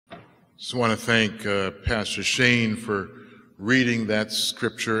Just want to thank Pastor Shane for reading that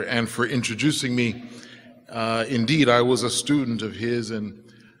scripture and for introducing me. Indeed, I was a student of his, and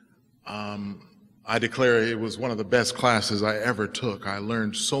I declare it was one of the best classes I ever took. I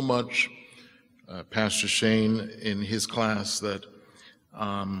learned so much, Pastor Shane, in his class that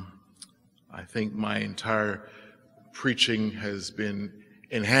I think my entire preaching has been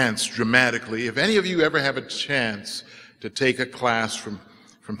enhanced dramatically. If any of you ever have a chance to take a class from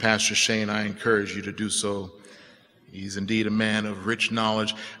Pastor Shane, I encourage you to do so. He's indeed a man of rich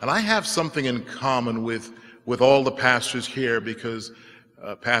knowledge. And I have something in common with all the pastors here, because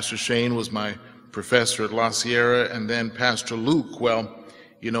Pastor Shane was my professor at La Sierra, and then Pastor Luke, well,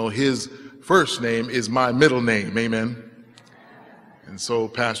 you know, his first name is my middle name, amen? And so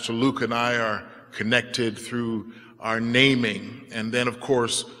Pastor Luke and I are connected through our naming. And then, of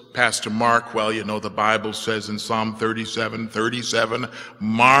course, Pastor Mark, well, you know, the Bible says in Psalm 37,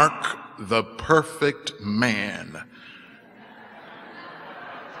 mark the perfect man.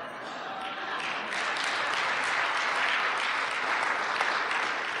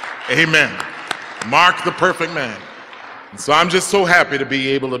 Amen. Mark the perfect man. And so I'm just so happy to be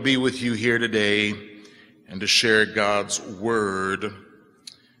able to be with you here today and to share God's word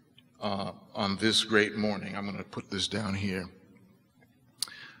on this great morning. I'm going to put this down here.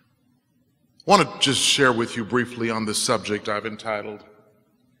 I want to just share with you briefly on the subject I've entitled,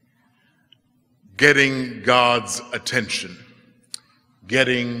 Getting God's Attention.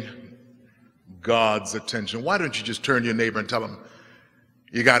 Getting God's attention. Why don't you just turn to your neighbor and tell him,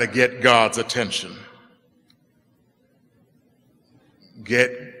 you got to get God's attention.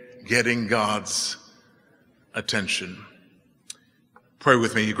 Getting God's attention. Pray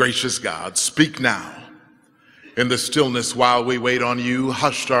with me. Gracious God, speak now. In the stillness while we wait on you,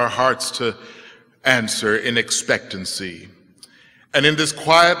 hushed our hearts to answer in expectancy. And in this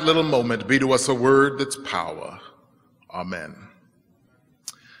quiet little moment, be to us a word that's power. Amen.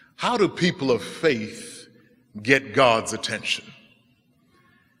 How do people of faith get God's attention?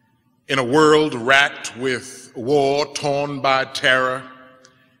 In a world racked with war, torn by terror,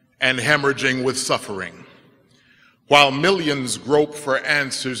 and hemorrhaging with suffering, while millions grope for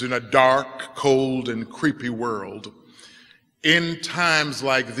answers in a dark, cold, and creepy world, in times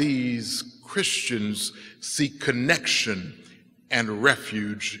like these, Christians seek connection and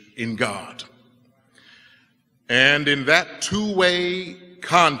refuge in God. And in that two-way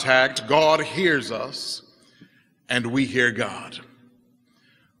contact, God hears us and we hear God.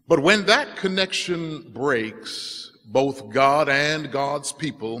 But when that connection breaks, both God and God's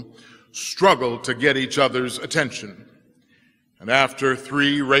people struggle to get each other's attention. And after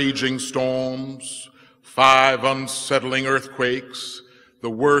 3 raging storms, 5 unsettling earthquakes, the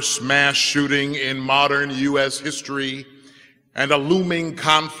worst mass shooting in modern U.S. history, and a looming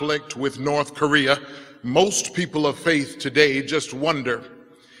conflict with North Korea, most people of faith today just wonder,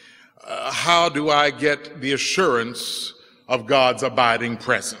 how do I get the assurance of God's abiding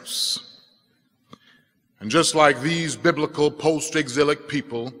presence? And just like these biblical post-exilic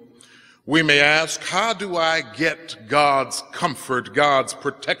people, we may ask, how do I get God's comfort, God's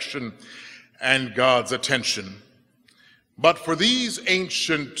protection, and God's attention? But for these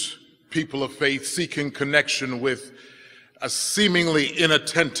ancient people of faith seeking connection with a seemingly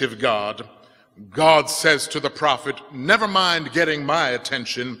inattentive God, God says to the prophet, never mind getting my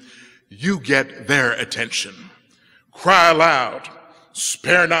attention, you get their attention. Cry aloud,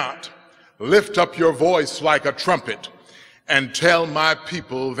 spare not, lift up your voice like a trumpet, and tell my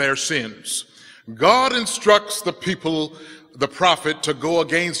people their sins. God instructs the people, the prophet, to go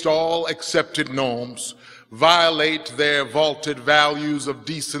against all accepted norms, violate their vaulted values of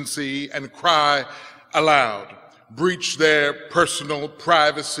decency, and cry aloud, breach their personal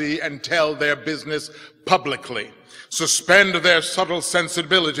privacy, and tell their business publicly. Suspend their subtle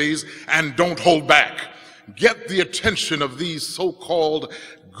sensibilities and don't hold back. Get the attention of these so-called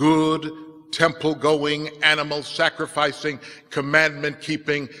good, temple-going, animal-sacrificing,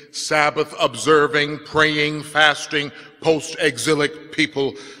 commandment-keeping, Sabbath-observing, praying, fasting, post-exilic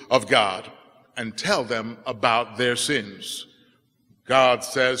people of God, and tell them about their sins. God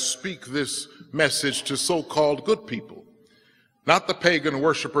says, speak this message to so-called good people, not the pagan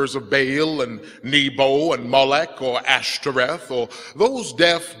worshipers of Baal and Nebo and Molech or Ashtoreth, or those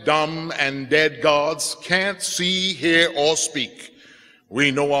deaf, dumb, and dead gods can't see, hear, or speak.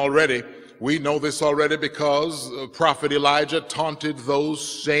 We know already We know this already because Prophet Elijah taunted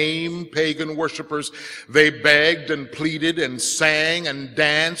those same pagan worshipers. They begged and pleaded and sang and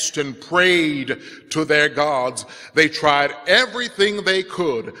danced and prayed to their gods. They tried everything they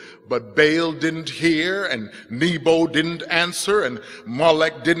could, but Baal didn't hear, and Nebo didn't answer, and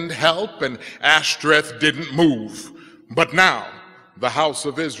Molech didn't help, and Ashtoreth didn't move. But now, the house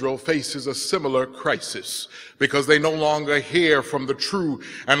of Israel faces a similar crisis because they no longer hear from the true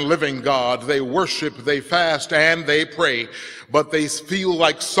and living God. They worship, they fast, and they pray, but they feel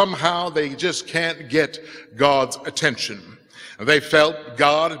like somehow they just can't get God's attention. They felt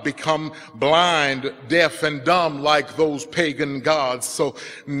God had become blind, deaf, and dumb like those pagan gods. So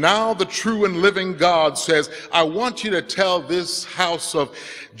now the true and living God says, I want you to tell this house of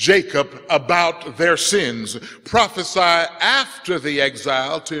Jacob about their sins. Prophesy after the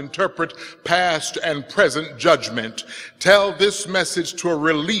exile to interpret past and present judgment. Tell this message to a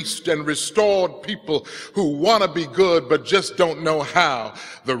released and restored people who want to be good but just don't know how.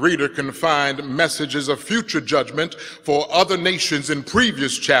 The reader can find messages of future judgment for other nations in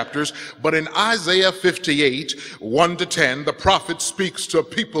previous chapters, but in Isaiah 58, 1-10, the prophet speaks to a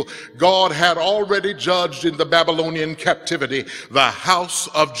people God had already judged in the Babylonian captivity, the house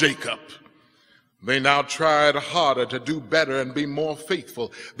of Jacob. They now tried harder to do better and be more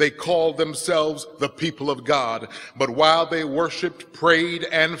faithful. They called themselves the people of God. But while they worshiped, prayed,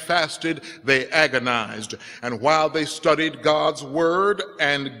 and fasted, they agonized. And while they studied God's word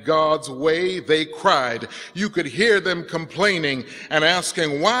and God's way, they cried. You could hear them complaining and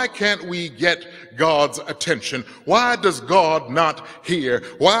asking, why can't we get God's attention? Why does God not hear?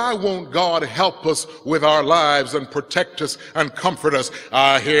 Why won't God help us with our lives and protect us and comfort us?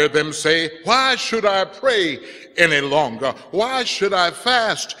 I hear them say, why should I pray any longer? Why should I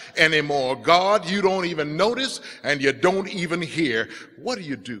fast anymore? God, you don't even notice and you don't even hear. What do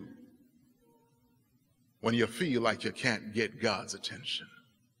you do when you feel like you can't get God's attention?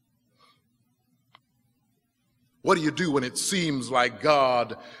 What do you do when it seems like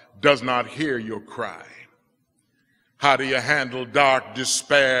God does not hear your cry? How do you handle dark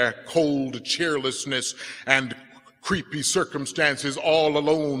despair, cold cheerlessness, and creepy circumstances all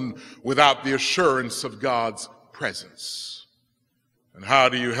alone without the assurance of God's presence? And how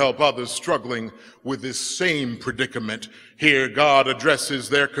do you help others struggling with this same predicament? Here, God addresses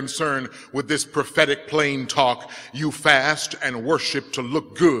their concern with this prophetic plain talk. You fast and worship to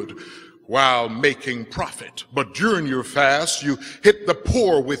look good while making profit. But during your fast, you hit the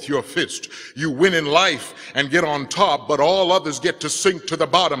poor with your fist. You win in life and get on top, but all others get to sink to the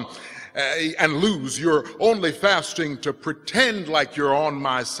bottom and lose. You're only fasting to pretend like you're on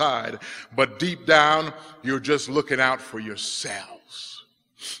my side, but deep down, you're just looking out for yourselves.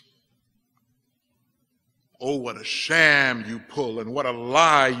 Oh, what a sham you pull and what a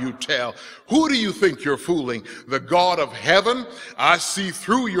lie you tell. Who do you think you're fooling? The God of heaven? I see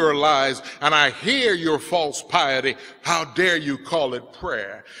through your lies and I hear your false piety. How dare you call it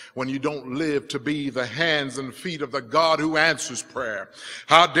prayer when you don't live to be the hands and feet of the God who answers prayer?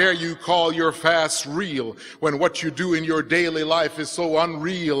 How dare you call your fast real when what you do in your daily life is so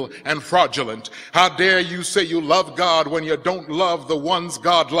unreal and fraudulent? How dare you say you love God when you don't love the ones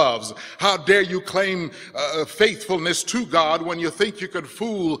God loves? How dare you claim faithfulness to God when you think you could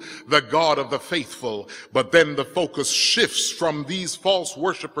fool the God of the faithful? But then the focus shifts from these false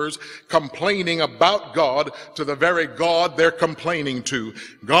worshipers complaining about God to the very God they're complaining to.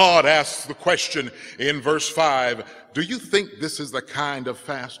 God asks the question in verse 5, do you think this is the kind of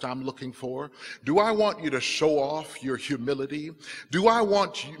fast I'm looking for? Do I want you to show off your humility? Do I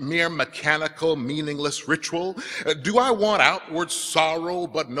want mere mechanical, meaningless ritual? Do I want outward sorrow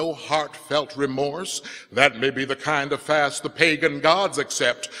but no heartfelt remorse? That may be the kind of fast the pagan gods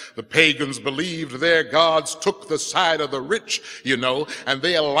accept. The pagans believed their gods took the side of the rich, and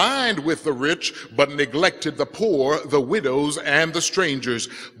they aligned with the rich but neglected the poor, the widows, and the strangers.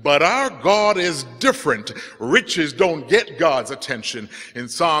 But our God is different. Riches don't get God's attention. In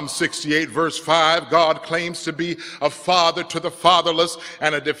Psalm 68 verse 5, God claims to be a father to the fatherless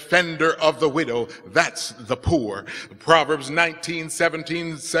and a defender of the widow. That's the poor. Proverbs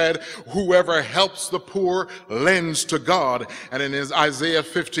 19:17 said, whoever helps the poor lends to God. And in Isaiah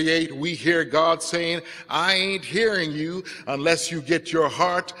 58, we hear God saying, I ain't hearing you unless you get your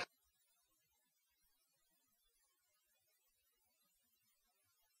heart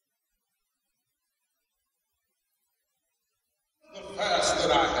fast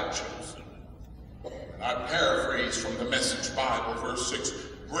that I had chosen. And I paraphrase from the Message Bible, verse 6,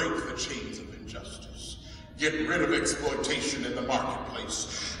 break the chains of injustice. Get rid of exploitation in the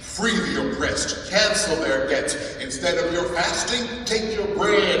marketplace. Free the oppressed, cancel their debts. Instead of your fasting, take your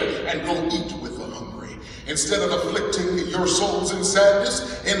bread and go eat with the hungry. Instead of afflicting your souls in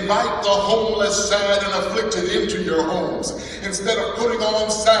sadness, invite the homeless, sad, and afflicted into your homes. Instead of putting on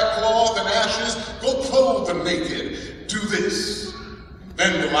sackcloth and ashes, go clothe the naked. Do this.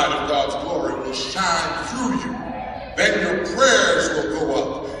 Then the light of God's glory will shine through you. Then your prayers will go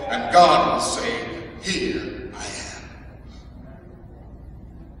up, and God will say, "Here I am."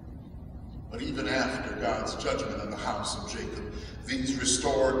 But even after God's judgment on the house of Jacob, these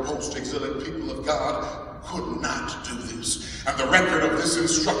restored post-exilic people of God could not do this. And the record of this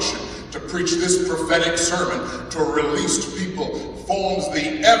instruction to preach this prophetic sermon to a released people forms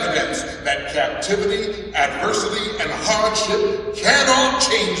the evidence that captivity, adversity, and hardship cannot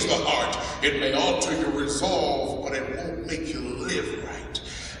change the heart. It may alter your resolve, but it won't make you live right.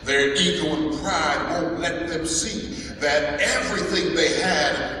 Their ego and pride won't let them see that everything they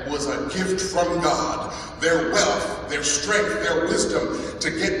had was a gift from God. Their wealth, their strength, their wisdom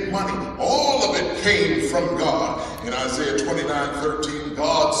to get money, all of it came from God. In Isaiah 29:13,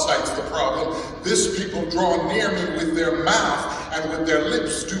 God cites the problem. "This people draw near me with their mouth, and with their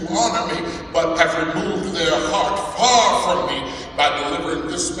lips do honor me, but have removed their heart far from me." By delivering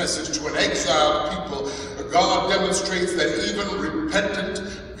this message to an exiled people, God demonstrates that even repentant,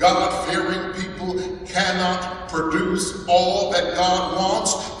 God-fearing people cannot produce all that God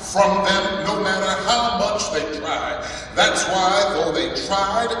wants from them, no matter how much they try. That's why, though they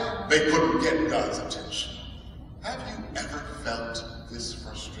tried, they couldn't get God's attention. Have you ever felt this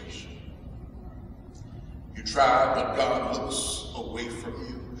frustration? You try, but God looks away from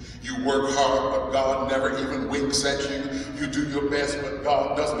you. You work hard, but God never even winks at you. You do your best, but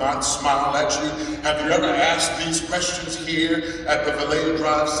God does not smile at you. Have you ever asked these questions here at the Vallejo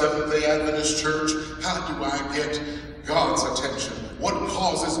Drive Seventh-day Adventist Church? How do I get God's attention? What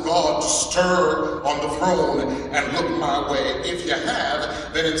causes God to stir on the throne and look my way? If you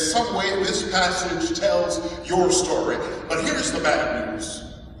have, then in some way this passage tells your story. But here's the bad news.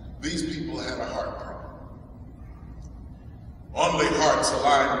 These people had a heart problem. Only hearts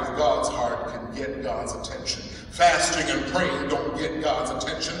aligned with God's heart can get God's attention. Fasting and praying don't get God's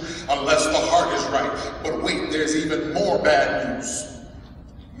attention unless the heart is right. But wait, there's even more bad news.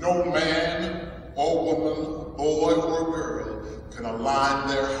 No man or woman, boy or girl can align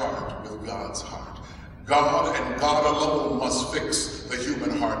their heart with God's heart. God and God alone must fix the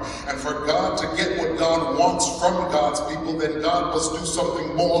human heart. And for God to get what God wants from God's people, then God must do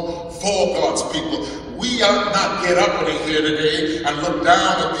something more for God's people. We ought not get uppity here today and look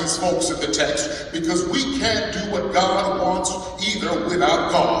down at these folks in the text, because we can't do what God wants either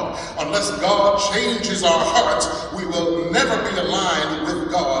without God. Unless God changes our hearts, we will never be aligned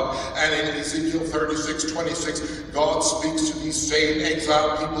with God. And in Ezekiel 36:26, God speaks to these same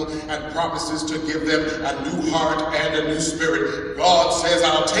exiled people and promises to give them a new heart and a new spirit. God says,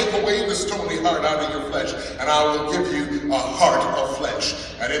 "I'll take away the stony heart out of your flesh, and I will give you a heart of flesh."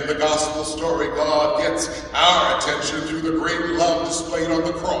 And in the gospel story, God gets our attention through the great love displayed on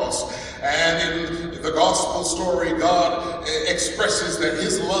the cross. And in the gospel story, God expresses that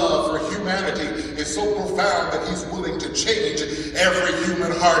his love for humanity is so profound that he's willing to change every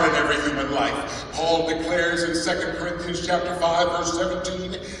human heart and every human life. Paul declares in 2 Corinthians chapter 5, verse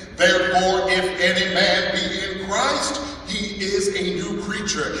 17, "Therefore, if any man be in Christ, he is a new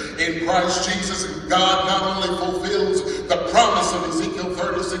creature. In Christ Jesus, God not only fulfills the promise of Ezekiel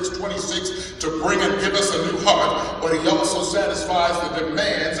 36:26 to bring and give us a new heart, but he also satisfies the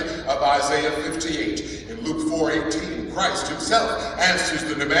demands of Isaiah 58. In Luke 4:18, Christ himself answers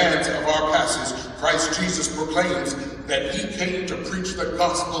the demands of our passage. Christ Jesus proclaims that he came to preach the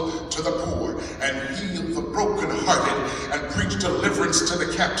gospel to the poor and heal the brokenhearted and preach deliverance to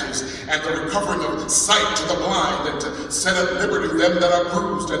the captives and the recovering of sight to the blind and to set at liberty them that are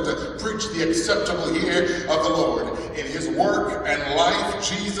bruised and to preach the acceptable year of the Lord." In his work and life,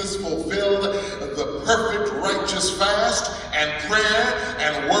 Jesus fulfilled the perfect righteous fast and prayer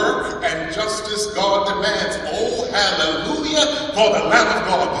and work and justice God demands. Oh, hallelujah for the Lamb of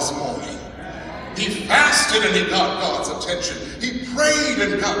God this morning. He fasted and he got God's attention. He prayed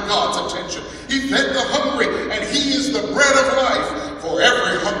and got God's attention. He fed the hungry, and he is the bread of life for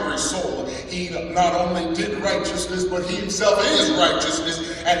every hungry soul. He not only did righteousness, but he himself is righteousness,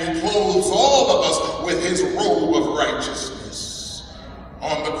 and he clothes all of us with his robe of righteousness.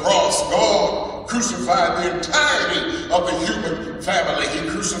 On the cross, God crucified the entirety of the human family. He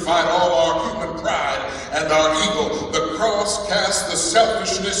crucified all our human pride and our ego. The cross cast the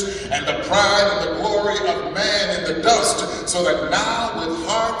selfishness and the pride and the glory of man in the dust, so that now with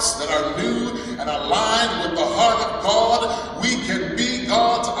hearts that are new and aligned with the heart of God, we can be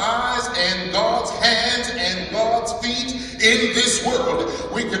God's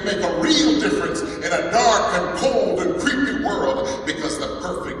difference in a dark and cold and creepy world, because the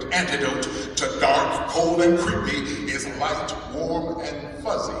perfect antidote to dark, cold, and creepy is light, warm, and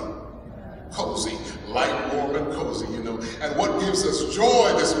fuzzy. Cozy, light, warm, and cozy, you know. And what gives us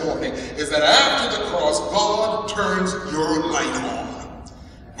joy this morning is that after the cross, God turns your light on.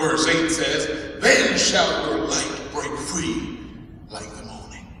 Verse 8 says, then shall your light break free like the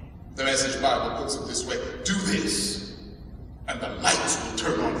morning. The Message Bible puts it this way, do this, and the lights will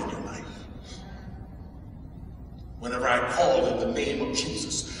turn on in your life. Whenever I call in the name of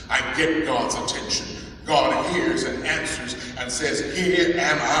Jesus, I get God's attention. God hears and answers and says, here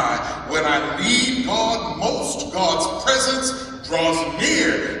am I. When I need God most, God's presence draws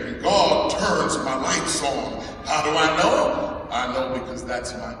near and God turns my lights on. How do I know? I know because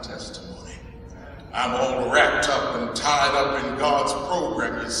that's my testimony. I'm all wrapped up and tied up in God's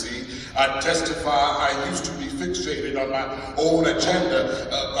program, you see. I testify I used to be fixated on my own agenda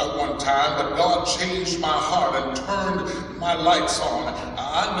at one time, but God changed my heart and turned my lights on.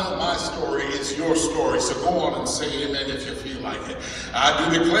 I know my story is your story, so go on and say amen if you feel like it. I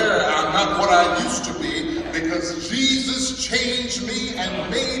do declare I'm not what I used to be, because Jesus changed me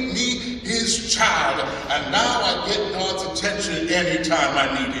and made me his child, and now I get God's attention anytime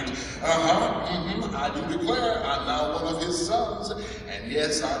I need it. I do declare I'm now one of his sons, and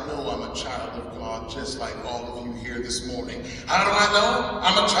yes, I know I'm a child of God, just like all of you here this morning. How do I know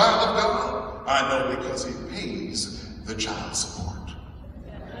I'm a child of God? I know because he pays the child support.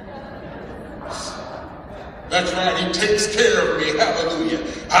 That's right, he takes care of me, hallelujah.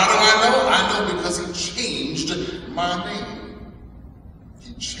 How do I know? I know because he changed my name.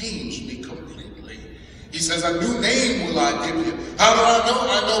 He changed me completely. He says, a new name will I give you. How do I know?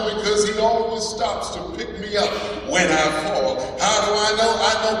 I know because he always stops to pick me up when I fall. How do I know?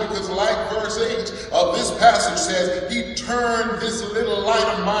 I know because, like verse 8 of this passage says, he turned this little light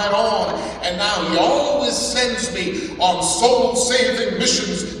of mine on, and now he always sends me on soul-saving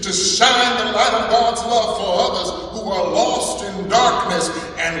missions to shine the light of God's love for others who are lost in darkness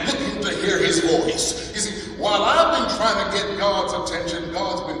and looking to hear his voice. You see, while I've been trying to get God's attention,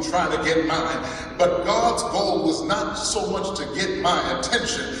 God's been trying to get mine. But God's goal was not so much to get my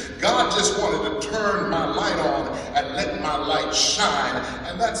attention. God just wanted to turn my light on and let my light shine.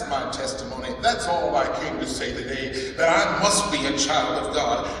 And that's my testimony. That's all I came to say today, that I must be a child of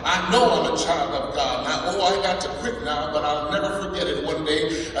God. I know I'm a child of God. Now, I got to quit now, but I'll never forget it. One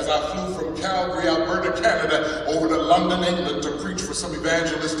day, as I flew from Calgary, Alberta, Canada, over to London, England, to preach for some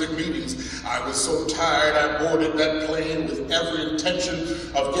evangelistic meetings, I was so tired, I boarded that plane with every intention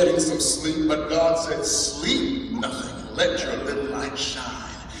of getting some sleep, but God said, sleep nothing, let your little light shine.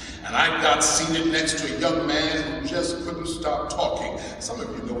 And I got seated next to a young man who just couldn't stop talking. Some of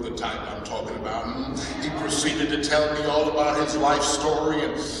you know the type I'm talking about. He proceeded to tell me all about his life story,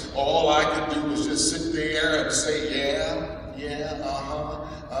 and all I could do was just sit there and say,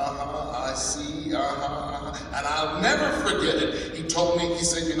 I see, And I'll never forget it. He told me, he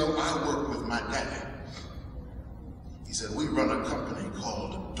said, I work with my daddy. He said, we run a company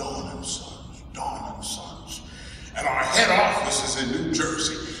called Dawn & Sons. And our head office is in New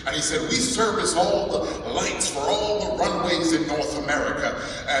Jersey. And he said, we service all the lights for all the runways in North America.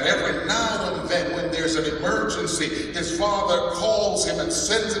 And every now and then, when there's an emergency, his father calls him and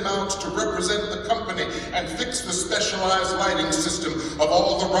sends him out to represent the company and fix the specialized lighting system of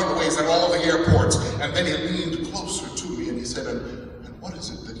all the runways and all the airports. And then he leaned closer to me and he said, and what is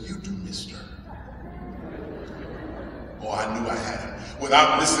it that you do, mister? Oh, I knew I had him.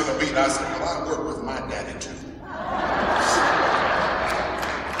 Without missing a beat, I said, well, I work with my daddy too.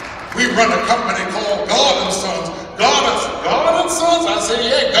 We run a company called God & Sons. God & Sons? I say,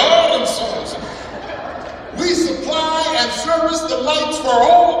 yeah, God & Sons. We supply and service the lights for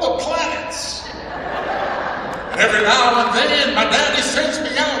all the planets. And every now and then, my daddy sends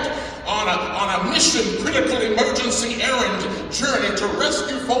me out on a mission, critical emergency errand journey to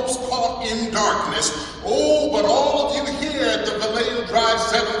rescue folks caught in darkness. Oh, but all of you here at the Vallejo Drive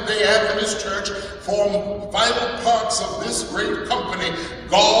Seventh-day Adventist Church form vital parts of this great company,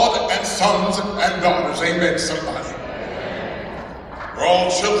 God & Sons and Daughters. Amen, somebody. We're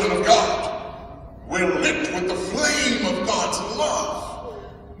all children of God. We're lit with the flame of God's love.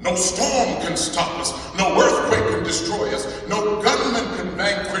 No storm can stop us. No earthquake can destroy us. No gunman can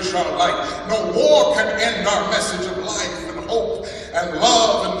vanquish our light. No war can end our message of life and hope and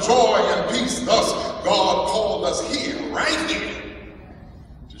love and joy and peace. Thus, God called us here, right here,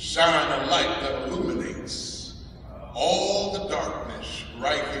 to shine a light that illuminates all the darkness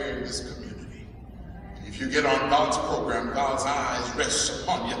right here in this community. If you get on God's program, God's eyes rest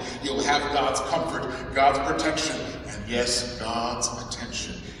upon you. You'll have God's comfort, God's protection, and yes, God's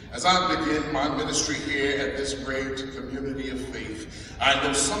attention. As I begin my ministry here at this great community of faith, I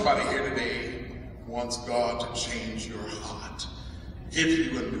know somebody here today wants God to change your heart, give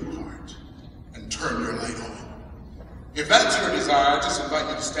you a new heart, and turn your light on. If that's your desire, I just invite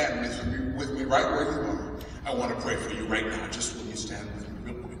you to stand with me right where you are. I want to pray for you right now, just when you stand with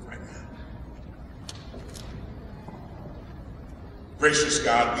me real quick right now. Gracious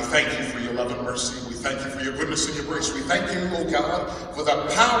God, we thank you for your love and mercy. We thank you for your goodness and your grace. We thank you, oh God, for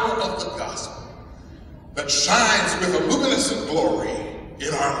the power of the gospel that shines with a luminescent glory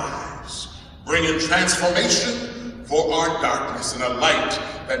in our lives, bringing transformation for our darkness and a light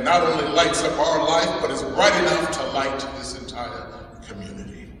that not only lights up our life, but is bright enough to light this entire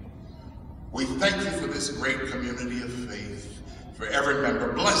community. We thank you for this great community of faith. For every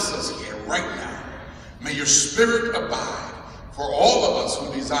member, bless us here right now. May your spirit abide for all of us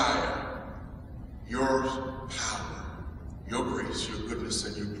who desire your power, your grace, your goodness,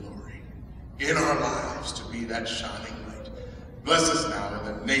 and your glory in our lives to be that shining light. Bless us now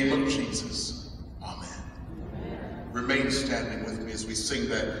in the name of Jesus. Amen. Remain standing with me as we sing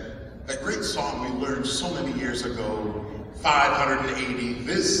that great song we learned so many years ago, 580,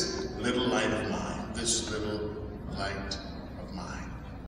 This Little Light of Mine, this little light